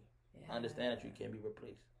cocky. Yeah. Understand that you can be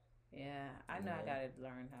replaced. Yeah, I know. I gotta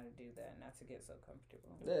learn how to do that, not to get so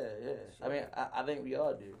comfortable. Yeah. Sure. I mean, I think we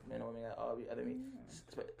all do. Men and women, I think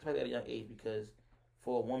especially at a young age, because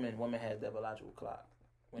for a woman has that biological clock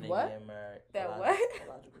when they get married. That what?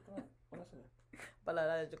 Biological clock. What I say?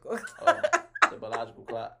 Biological. The biological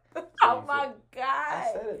clock. So oh my God! I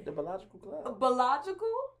said it. The biological clock. Biological.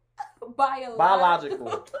 Biological. Biological.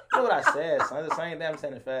 You know what I said, son? The same damn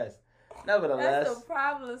saying it fast. Nevertheless, that's the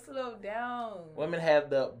problem. Slow down. Women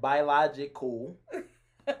have the biological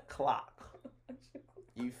clock.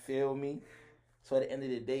 You feel me? So at the end of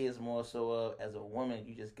the day, it's more so as a woman,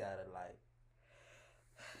 you just gotta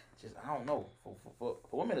I don't know. For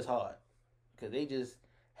women, it's hard because they just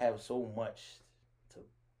have so much to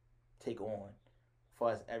take on, as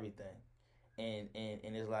far as everything, and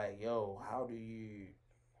it's like, yo, how do you?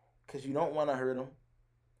 Because you don't want to hurt them,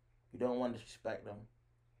 you don't want to disrespect them.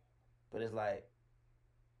 But it's like,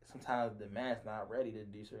 sometimes the man's not ready to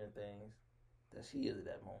do certain things that she is at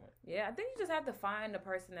that moment. Yeah, I think you just have to find the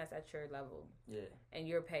person that's at your level. Yeah. And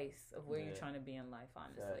your pace of where you're trying to be in life,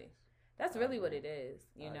 honestly. Yes. That's really what it is.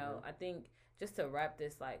 You know, I think just to wrap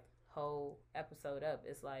this whole episode up,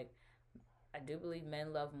 it's like, I do believe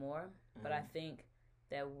men love more, but I think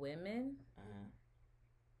that women,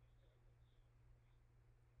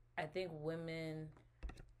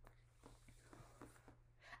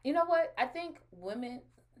 You know what? I think women.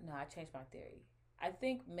 No, I changed my theory. I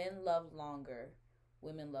think men love longer,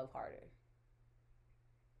 women love harder.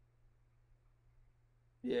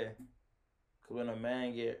 Yeah, cause when a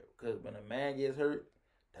man gets hurt,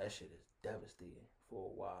 that shit is devastating for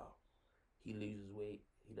a while. He loses weight.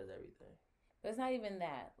 He does everything. But it's not even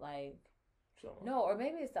that. Like, So no, or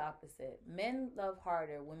maybe it's the opposite. Men love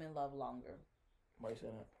harder, women love longer. why you say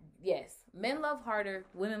that? Yes, men love harder,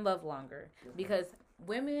 women love longer. Because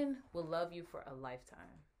women will love you for a lifetime.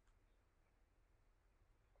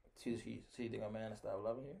 So you think a man will stop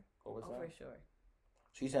loving you over time? Oh, for sure.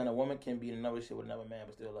 So you saying a woman can be in another relationship with another man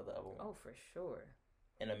but still love the other one? Oh, for sure.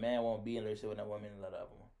 And a man won't be in a relationship with another woman and love the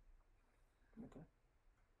other one? Okay.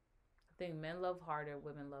 I think men love harder,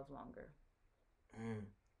 women love longer.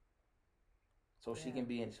 So she can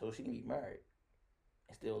be married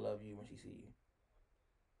and still love you when she see you.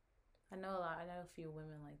 I know a few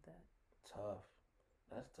women like that. Tough.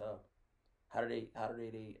 That's tough. How do they I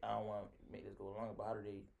don't want to make this go longer, but how do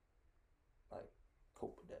they like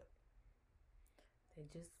cope with that? They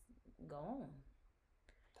just go on.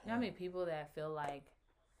 You know how many people that feel like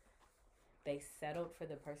they settled for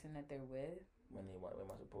the person that they're with? When they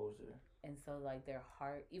am I supposed to? And so like their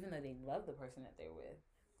heart, even though they love the person that they're with,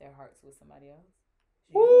 their heart's with somebody else.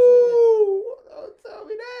 Ooh, don't tell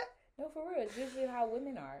me that. No, for real. It's usually how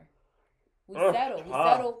women are.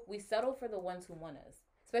 We settle for the ones who want us.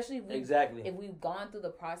 Especially if we've gone through the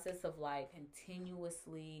process of like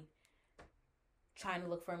continuously trying to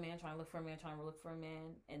look for a man,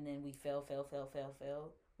 and then we fail.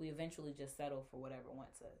 We eventually just settle for whatever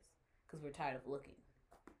wants us because we're tired of looking,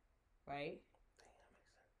 right?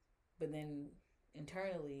 But then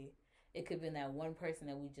internally, it could have been that one person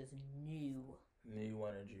that we just knew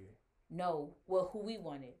wanted you. No, well, who we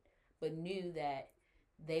wanted, but knew that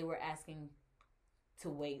they were asking to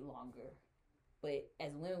wait longer. But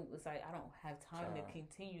as women, it's like, I don't have time to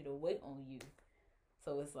continue to wait on you.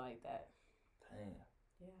 So it's like that. Damn.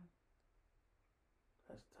 Yeah.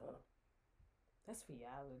 That's tough. That's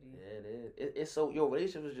reality. Yeah, it is. It's so, your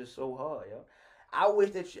relationship is just so hard, yo. I wish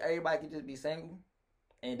that everybody could just be single.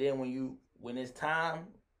 And then when it's time,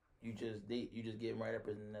 you just get married up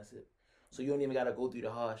and that's it. So you don't even gotta go through the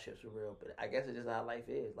hardships for real. But I guess it's just how life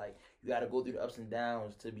is. Like you gotta go through the ups and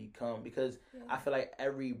downs to become. Because I feel like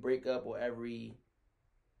every breakup or every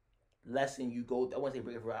lesson you go, I wouldn't say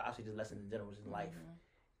breakup, I actually just lessons in general in life,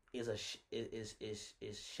 is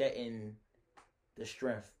shedding the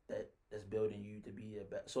strength that's building you to be a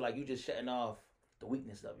better. So like you just shutting off the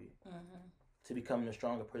weakness of you to becoming the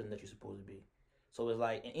stronger person that you're supposed to be. So it's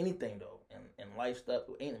like in anything though, in life stuff,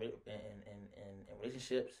 in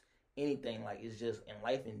relationships, anything, like it's just in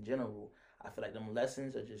life in general. I feel like them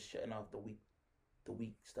lessons are just shutting off the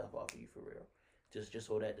weak stuff off of you for real, just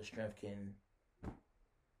so that the strength can, you know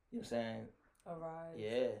what I'm saying, arise.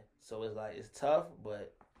 Yeah. So it's like it's tough,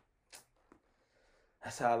 but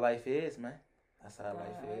that's how life is, man. That's how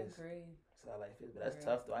life is. I agree. That's how life is, but that's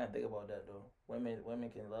tough though. I didn't think about that though. Women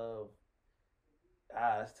can love.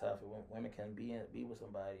 That's tough. Women can be with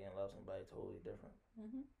somebody and love somebody totally different.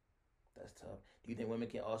 That's tough. Do you think women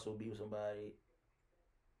can also be with somebody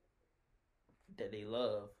that they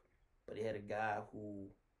love, but they had a guy who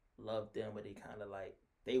loved them, but they kind of like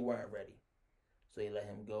they weren't ready, so they let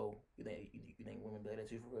him go? You think women play that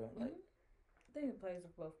too for real? Like, I think it plays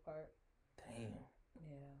both parts. Damn.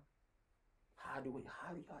 Yeah. How do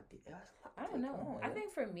y'all do that? I don't know. I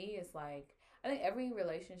think for me, it's like I think every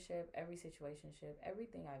relationship, every situationship,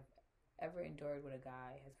 everything I've ever endured with a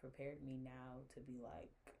guy has prepared me now to be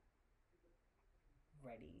like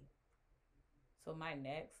ready. So my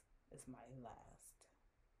next is my last.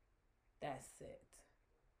 That's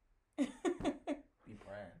it. Be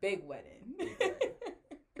praying. Big wedding. Big wedding.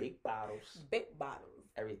 Big bottles. Big bottles.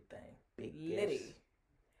 Everything. Big Litty. gifts.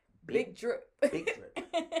 Big drip. Big drip.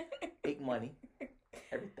 Big money.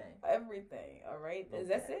 Everything. Everything. All right. Okay.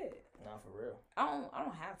 That's it. Nah, for real. I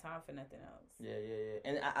don't have time for nothing else. Yeah.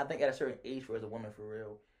 And I think at a certain age, for as a woman, for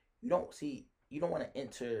real, you don't want to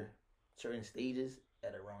enter certain stages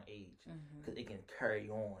at a wrong age because it can carry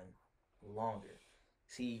on longer.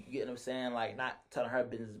 See, you get what I'm saying? Like, not telling her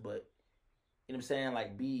business, but you know what I'm saying?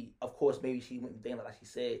 Like, of course, maybe she went things like she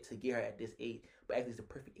said to get her at this age, but actually, it's the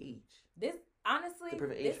perfect age. This, honestly, the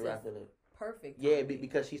perfect age for her to live. Perfect. Yeah,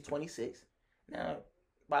 because she's 26 now.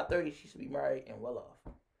 By 30, she should be married and well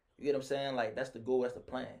off. You get what I'm saying? Like, that's the goal, that's the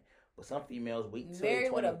plan. But some females wait till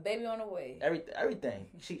married with a baby on the way. Everything.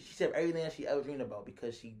 She said everything that she ever dreamed about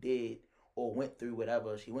because she did or went through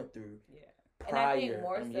whatever she went through. Yeah. And I think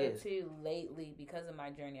more so too lately, because of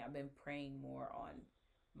my journey, I've been praying more on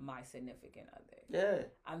my significant other. Yeah.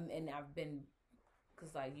 I've been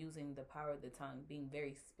because like using the power of the tongue, being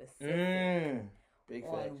very specific Big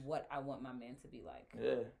on facts. what I want my man to be like.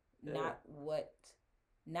 Yeah.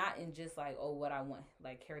 Not in just like, oh, what I want,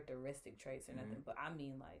 like characteristic traits or nothing, but I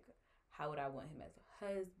mean like, how would I want him as a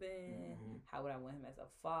husband? How would I want him as a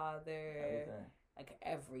father? Like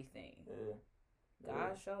everything. Yeah.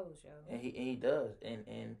 God shows, yo. And he does,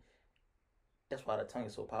 and that's why the tongue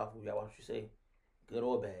is so powerful. You gotta watch what you say, good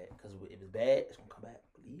or bad. Because if it's bad, it's gonna come back.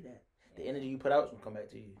 Believe that. The energy you put out is gonna come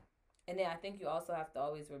back to you. And then I think you also have to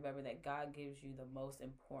always remember that God gives you the most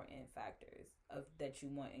important factors of that you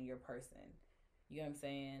want in your person. You know what I'm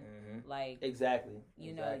saying? Like exactly.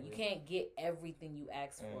 You know, you can't get everything you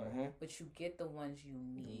ask for, but you get the ones you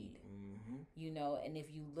need. You know, and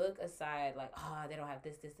if you look aside, like, oh, they don't have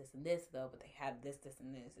this, and this though, but they have this,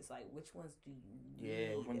 and this. It's like, which ones do you need?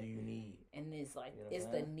 Yeah, which one do you need? And it's like, you know it's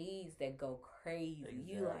the needs that go crazy.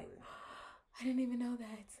 Exactly. You like, oh, I didn't even know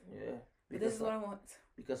that. Yeah. But this is what I want.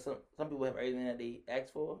 Because some people have everything that they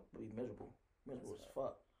ask for, but be miserable as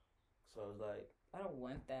fuck. So it's like, I don't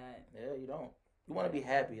want that. Yeah, you don't. You want to be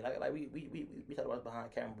happy. Like we talked about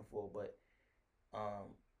behind camera before, but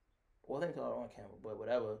well, I think we talked about on camera, but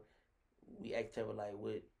whatever. We asked each other like,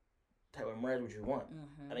 what type of marriage would you want?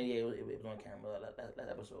 I think it was on camera last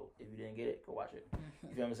episode. If you didn't get it, go watch it.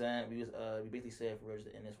 You feel what I'm saying? We basically said for real,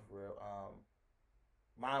 just in this for real.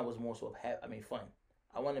 Mine was more so fun.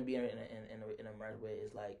 I want to be in a marriage where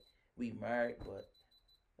it's like we married, but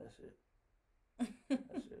that's it.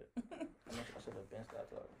 That's it. I should have been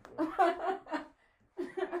stopped talking.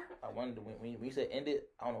 I wanted to when you said end it.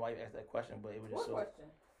 I don't know why you asked that question, but it was just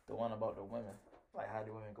the one about the women. Like how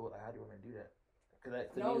do women go? Like how do women do that?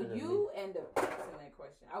 You end up asking that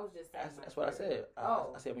question. I was just saying. That's what I said. I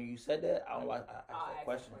said when you said that, I don't know why I asked that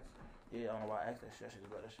question. Yeah, I don't know why I asked that shit. I should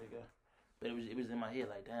just let that shit go. But it was in my head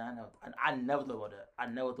like, damn, I never thought about that. I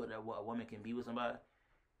never thought that a woman can be with somebody,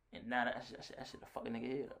 and now that shit the fucking nigga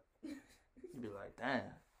head up. You be like, damn,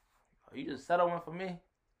 you just settle one for me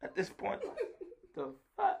at this point. The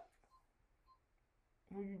fuck?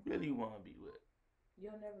 Who you really want to be with?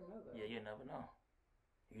 You'll never know though. Yeah, you'll never know.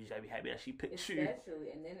 You just gotta be happy that she picked you.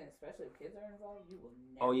 Especially if kids are involved, you will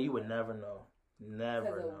never. Oh yeah, you would never know. Never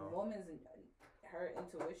know. Because a woman's her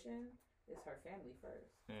intuition is her family first.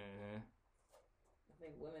 I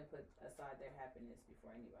think women put aside their happiness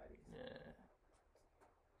before anybody's. Yeah.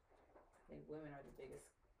 I think women are the biggest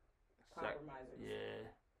compromisers.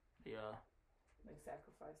 Yeah. They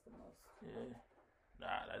sacrifice the most. Yeah.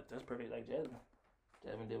 Nah, that's perfect. Like Jasmine.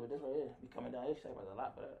 Jasmine did with this right here. We coming down here. She sacrificed a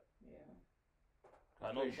lot for that. Yeah.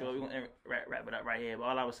 I know you're sure we're gonna wrap it up right here. But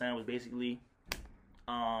all I was saying was basically,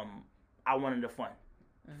 I wanted the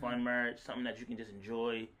fun marriage, something that you can just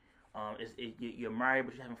enjoy. You're married,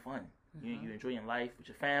 but you're having fun. You're enjoying life with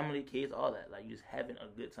your family, kids, all that. Like you just having a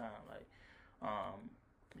good time. Like,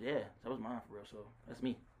 yeah, that was mine for real. So that's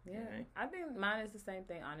me. Yeah, I think mine is the same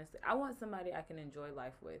thing. Honestly, I want somebody I can enjoy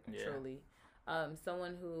life with. Truly,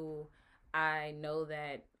 someone who I know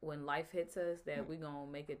that when life hits us, that we're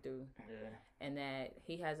gonna make it through. Yeah, and that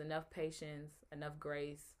he has enough patience, enough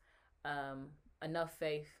grace, enough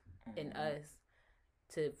faith in us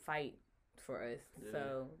to fight for us. Yeah.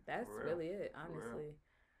 So that's really it, honestly.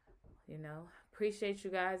 You know, appreciate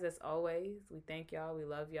you guys as always. We thank y'all. We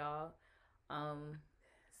love y'all.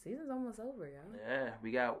 Season's almost over, y'all. Yeah,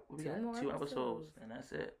 we got 2 episodes, and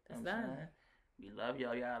that's it. It's done. We love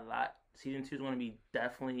y'all. Y'all a lot. Season 2 is going to be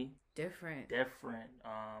definitely different. Different.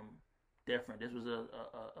 This was a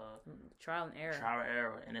trial and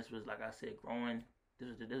error, and this was, like I said, growing. This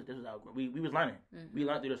was our we was learning. We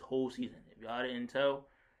learned through this whole season. If y'all didn't tell,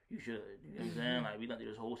 you should. You know what I'm saying? Like we learned through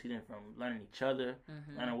this whole season from learning each other,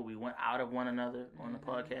 learning what we want out of one another on the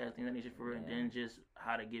podcast, things like that for and then just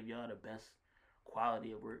how to give y'all the best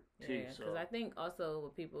quality of work too. Yeah, because I think also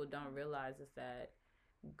what people don't realize is that,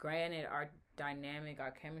 granted, our dynamic,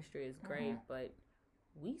 our chemistry is great, but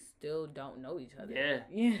we still don't know each other. Yeah,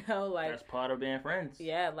 you know, like that's part of being friends.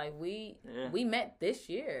 Yeah, like we met this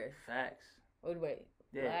year. Facts. Wait.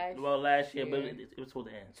 Yeah. Last year, but it was supposed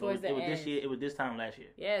to end. So it was this year. It was this time last year.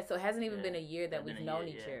 Yeah. So it hasn't even been a year that we've known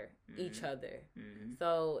each other.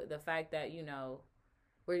 So the fact that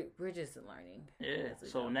we're just learning. Yeah.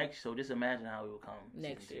 So just imagine how it will come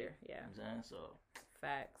next year. Yeah. You know what I'm saying? So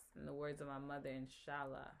facts. In the words of my mother,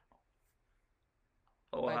 inshallah.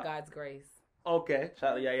 Oh, by God's grace. Okay.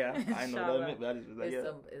 Yeah. I know that, but I just was like,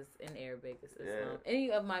 it's in Arabic. It's Islam.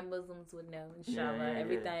 Any of my Muslims would know, inshallah.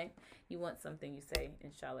 Everything. You want something, you say,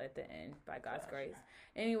 inshallah, at the end, by God's grace.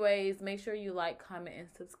 Anyways, make sure you like, comment, and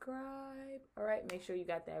subscribe. All right? Make sure you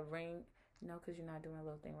got that ring No, because you're not doing a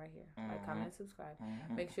little thing right here. Like, comment, and subscribe.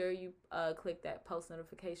 Make sure you click that post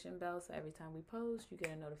notification bell so every time we post, you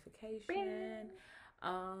get a notification.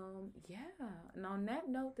 Yeah. And on that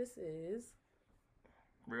note, this is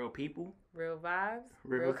Real people. Real vibes.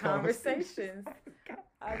 Real Conversations.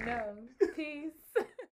 I know. Peace.